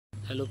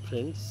Hello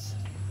friends,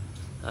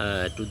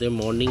 today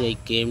morning I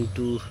came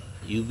to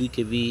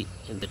UBKV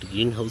in that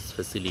greenhouse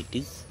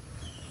facilities,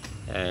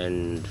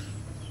 and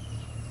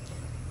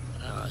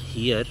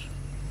here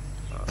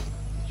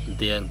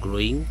they are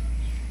growing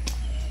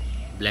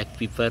black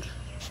pepper.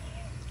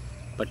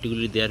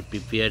 Particularly they are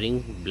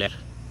preparing black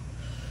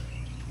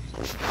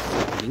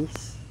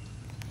things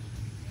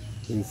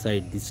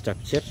inside this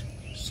structure.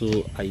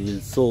 So I will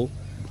show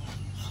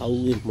how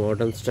a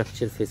modern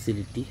structure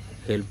facility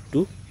help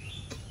to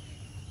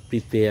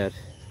prepare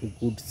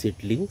good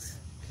seedlings.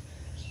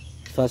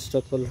 First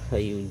of all,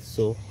 I will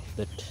show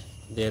that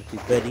they are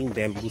preparing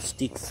bamboo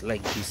sticks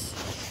like this.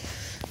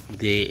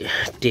 They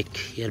take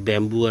here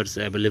bamboo are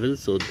available,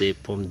 so they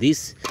from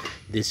this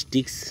the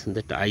sticks,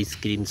 that ice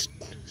cream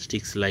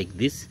sticks like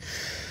this,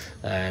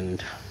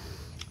 and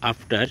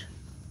after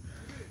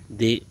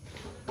they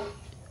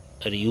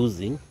are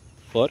using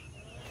for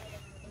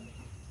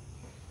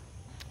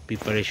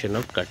preparation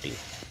of cutting.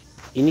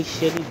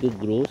 Initially they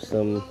grow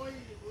some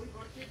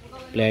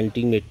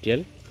planting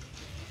material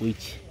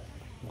which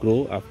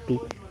grow up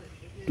to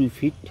 2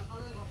 feet,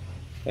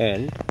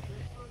 and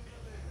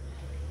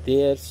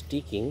they are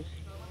sticking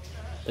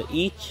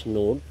each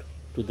node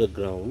to the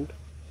ground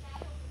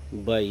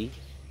by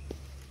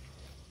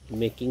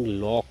making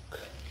lock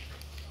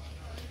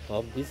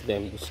of these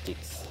bamboo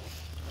sticks.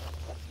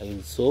 I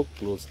will show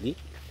closely,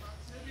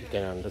 you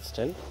can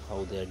understand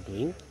how they are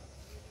doing.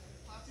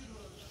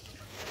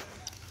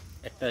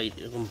 একটা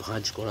এরকম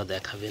ভাঁজ করা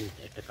দেখাবেন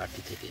একটা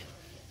কাঠি থেকে।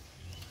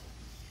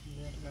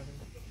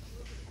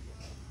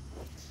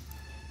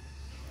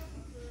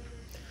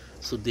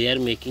 So they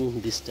are making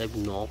this type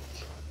knob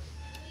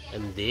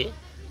and they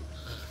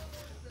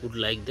put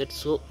like that,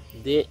 so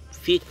they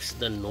fix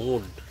the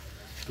node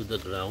to the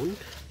ground,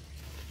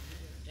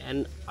 and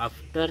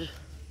after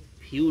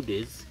few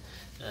days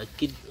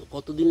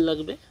কতদিন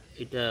লাগবে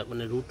এটা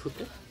মানে রুট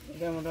হতে?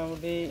 এটা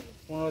মোটামুটি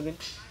 15 দিন।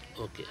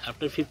 Okay,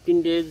 after 15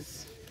 days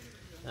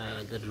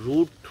the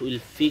root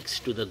will fix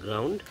to the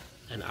ground,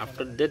 and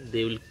after that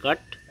they will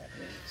cut,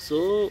 so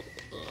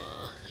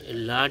in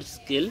large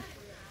scale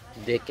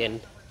they can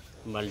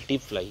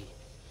multiply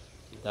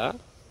the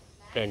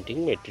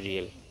planting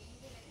material.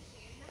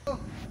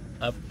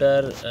 After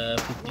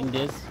 15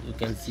 days you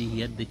can see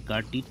here they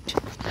cut it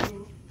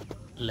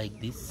like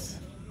this,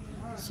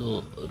 so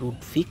root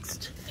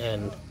fixed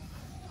and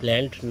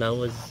plant now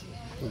is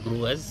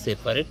grow as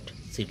separate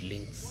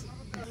seedlings.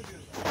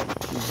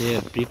 They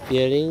are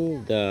preparing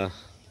the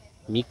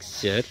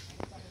mixture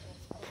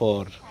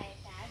for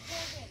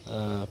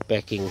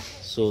packing,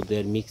 so they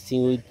are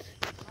mixing with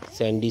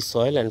sandy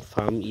soil and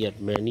farm yard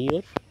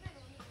manure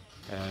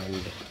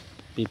and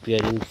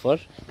preparing for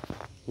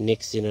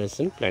next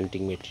generation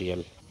planting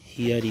material.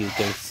 Here you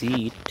can see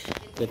it,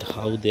 that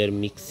how they are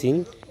mixing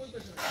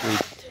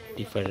with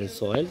different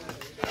soil,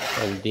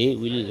 and they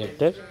will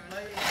later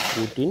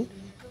put in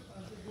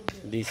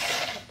this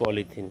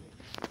polythene.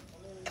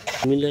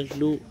 Similar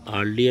to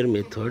earlier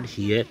method,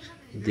 here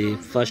they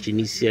first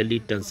initially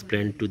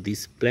transplant to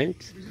these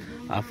plants.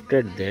 After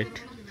that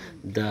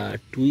the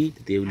twig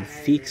they will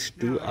fix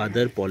to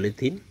other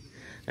polythene,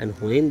 and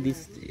when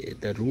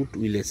the root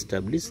will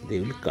establish they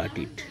will cut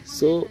it,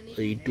 so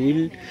it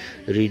will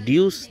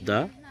reduce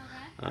the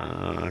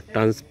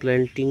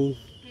transplanting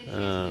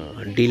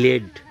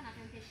delayed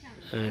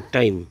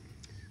time.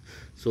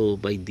 So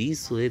by this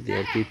way they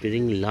are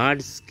preparing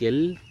large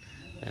scale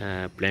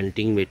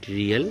planting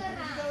material.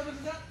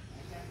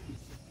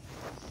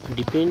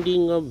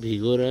 Depending on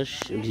vigorous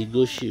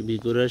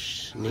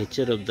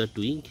nature of the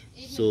twig,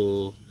 so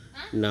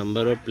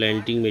number of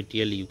planting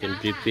material you can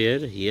prepare.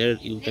 Here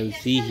you can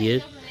see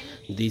here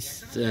this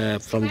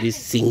from this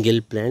single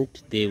plant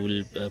they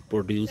will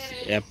produce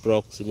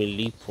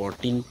approximately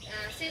 14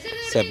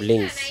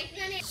 saplings.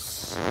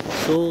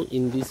 So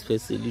in this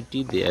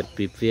facility they are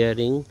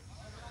preparing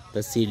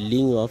the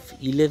seedling of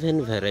 11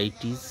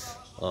 varieties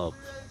of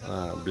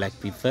black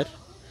pepper,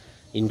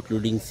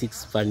 including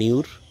 6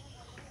 panure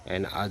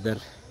and other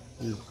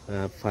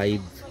 5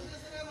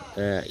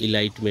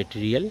 elite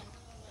material,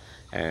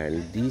 and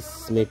this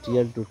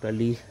material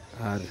totally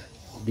are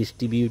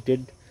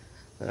distributed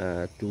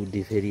to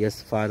the various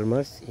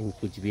farmers in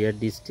Kuchbihar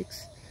districts.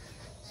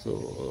 So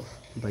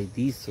by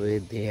this way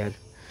they are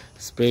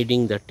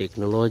spreading the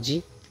technology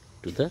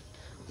to the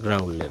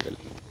ground level.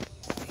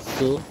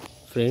 So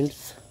friends,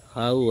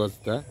 how was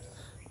the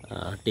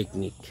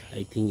technique?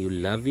 I think you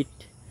love it,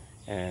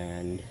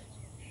 and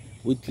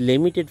with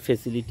limited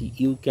facility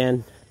you can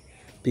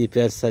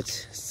prepare such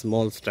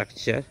small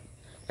structure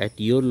at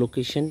your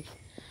location,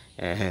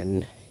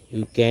 and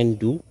you can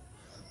do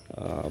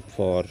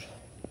for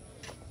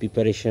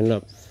preparation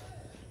of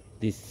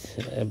this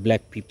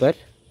black pepper.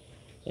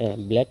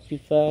 Black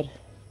pepper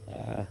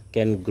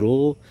can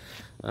grow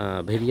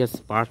various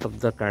part of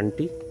the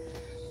country,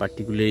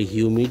 particularly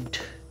humid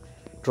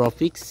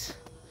tropics,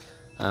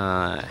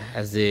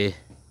 as a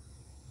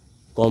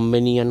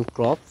combination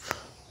crop.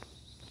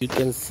 You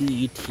can see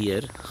it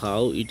here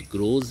how it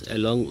grows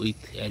along with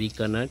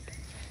areca nut.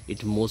 It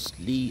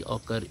mostly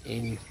occur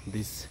in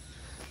this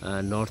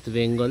North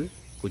Bengal,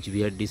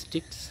 Kuchbihar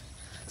districts.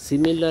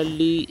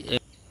 Similarly,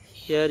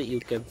 here you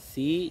can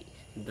see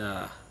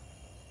the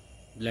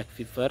black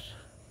pepper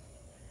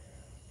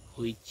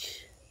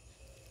which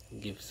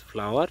gives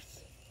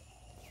flowers.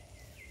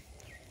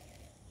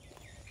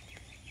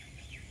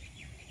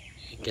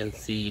 You can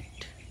see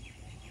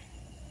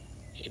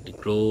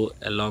it grow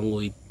along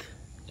with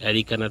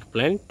arecanut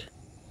plant,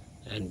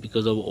 and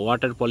because of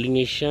water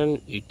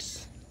pollination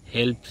it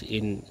helps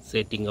in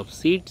setting of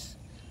seeds.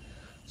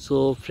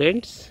 So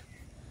friends,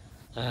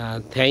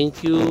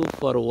 thank you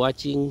for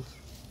watching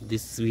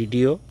this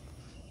video.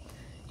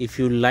 If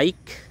you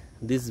like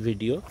this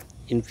video,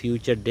 in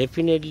future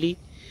definitely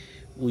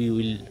we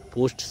will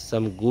post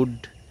some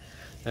good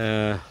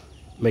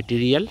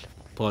material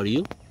for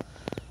you.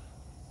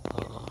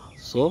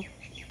 So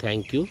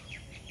thank you,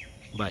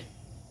 bye.